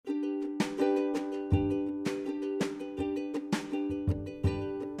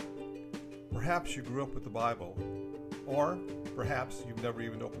Perhaps you grew up with the Bible, or perhaps you've never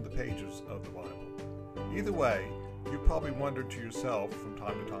even opened the pages of the Bible. Either way, you probably wondered to yourself from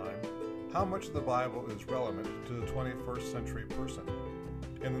time to time how much of the Bible is relevant to the 21st century person.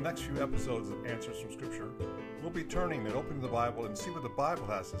 In the next few episodes of Answers from Scripture, we'll be turning and opening the Bible and see what the Bible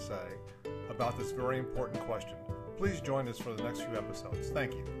has to say about this very important question. Please join us for the next few episodes.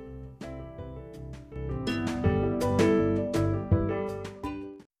 Thank you.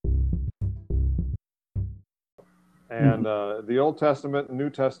 And the Old Testament and New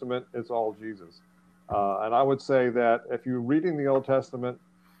Testament is all Jesus. And I would say that if you're reading the Old Testament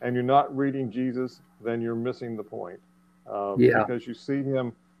and you're not reading Jesus, then you're missing the point. Because you see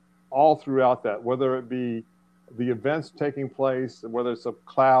him all throughout that, whether it be the events taking place, whether it's a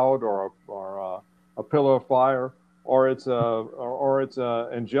cloud or a pillar of fire, or it's a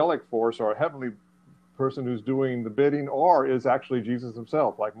angelic force or a heavenly person who's doing the bidding, or is actually Jesus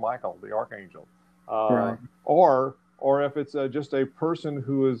himself, like Michael, the archangel. Right. Or if it's just a person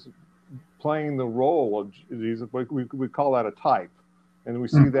who is playing the role of Jesus, we call that a type. And we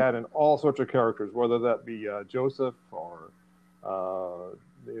see that in all sorts of characters, whether that be Joseph or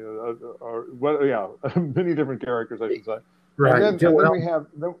many different characters, I should say. Right. And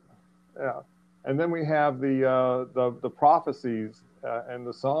then we have the prophecies and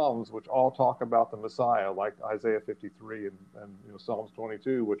the Psalms, which all talk about the Messiah, like Isaiah 53 and Psalms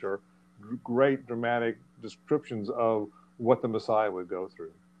 22, which are great dramatic descriptions of what the Messiah would go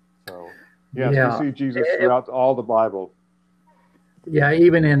through. So, yes, we see Jesus throughout all the Bible. Yeah,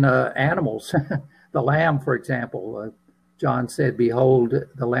 even in animals, the lamb, for example, John said, "Behold,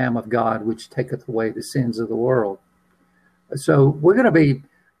 the Lamb of God, which taketh away the sins of the world." So we're going to be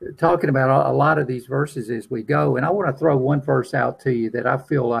talking about a lot of these verses as we go, and I want to throw one verse out to you that I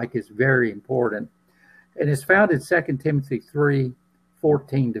feel like is very important, and it's found in 2 Timothy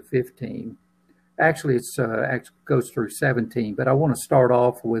 3:14-15. Actually, it goes through 17, but I want to start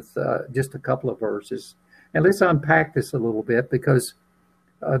off with just a couple of verses. And let's unpack this a little bit, because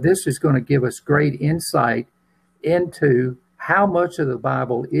this is going to give us great insight into how much of the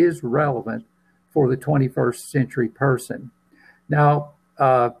Bible is relevant for the 21st century person. Now,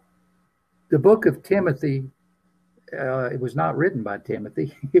 the book of Timothy, it was not written by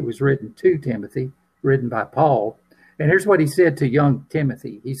Timothy. It was written to Timothy, written by Paul. And here's what he said to young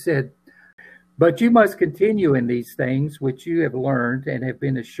Timothy. He said, "But you must continue in these things which you have learned and have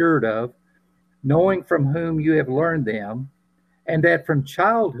been assured of, knowing from whom you have learned them, and that from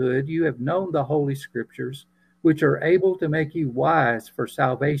childhood you have known the Holy Scriptures, which are able to make you wise for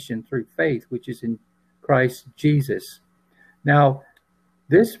salvation through faith, which is in Christ Jesus." Now,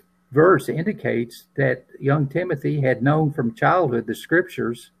 this verse indicates that young Timothy had known from childhood the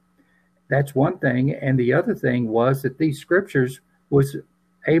Scriptures. That's one thing. And the other thing was that these Scriptures was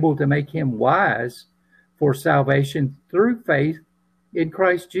able to make him wise for salvation through faith in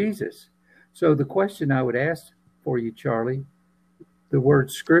Christ Jesus. So the question I would ask for you, Charlie, the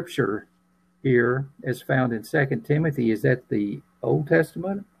word Scripture here, as found in 2 Timothy, is that the Old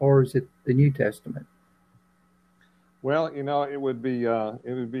Testament or is it the New Testament? Well, it would be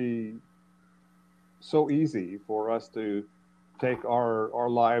so easy for us to take our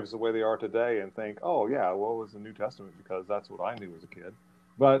lives the way they are today and think, oh yeah, well, it was the New Testament because that's what I knew as a kid.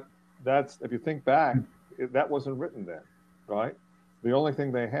 But if you think back, that wasn't written then, right? The only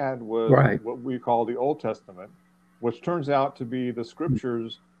thing they had was what we call the Old Testament, which turns out to be the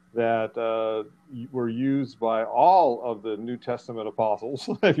Scriptures that were used by all of the New Testament apostles,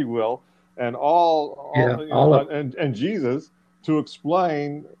 if you will, and and Jesus, to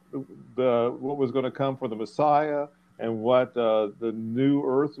explain what was going to come for the Messiah and what the new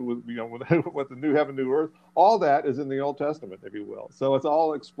earth would, what the new heaven, new earth. All that is in the Old Testament, if you will. So it's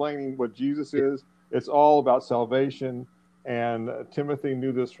all explaining what Jesus is. It's all about salvation, and Timothy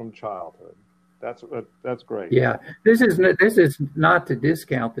knew this from childhood. That's great. Yeah, this is not to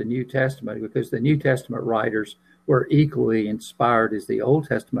discount the New Testament, because the New Testament writers were equally inspired as the Old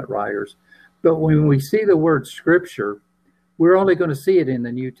Testament writers. But when we see the word Scripture, we're only going to see it in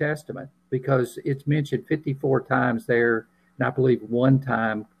the New Testament because it's mentioned 54 times there, and I believe one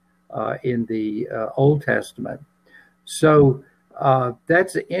time in the Old Testament. So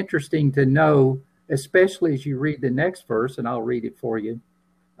that's interesting to know, especially as you read the next verse, and I'll read it for you.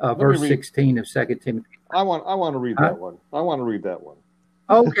 Verse 16 of 2 Timothy. I want to read that one. I want to read that one.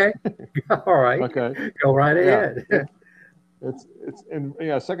 Okay. All right. Okay. Go right ahead. It's in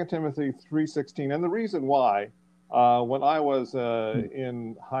 2 Timothy 3:16, and the reason why, when I was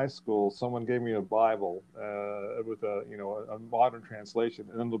in high school, someone gave me a Bible with a modern translation,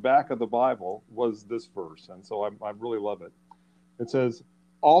 and on the back of the Bible was this verse, and so I really love it. It says,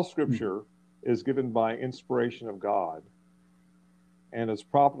 "All Scripture is given by inspiration of God and is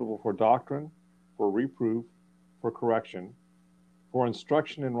profitable for doctrine, for reproof, for correction, for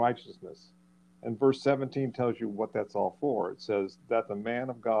instruction in righteousness. And verse 17 tells you what that's all for. It says that the man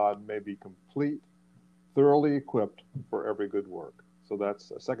of God may be complete, thoroughly equipped for every good work. So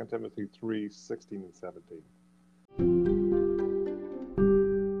that's 2 Timothy 3:16 and 17.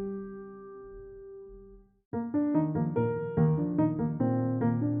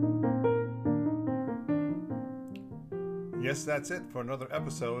 Yes, that's it for another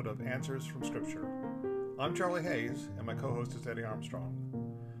episode of Answers from Scripture. I'm Charlie Hayes, and my co-host is Eddie Armstrong.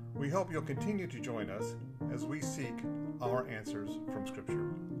 We hope you'll continue to join us as we seek our answers from Scripture.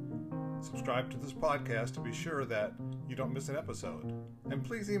 Subscribe to this podcast to be sure that you don't miss an episode. And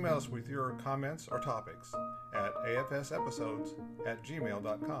please email us with your comments or topics at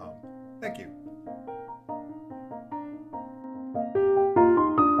afsepisodes@gmail.com. Thank you.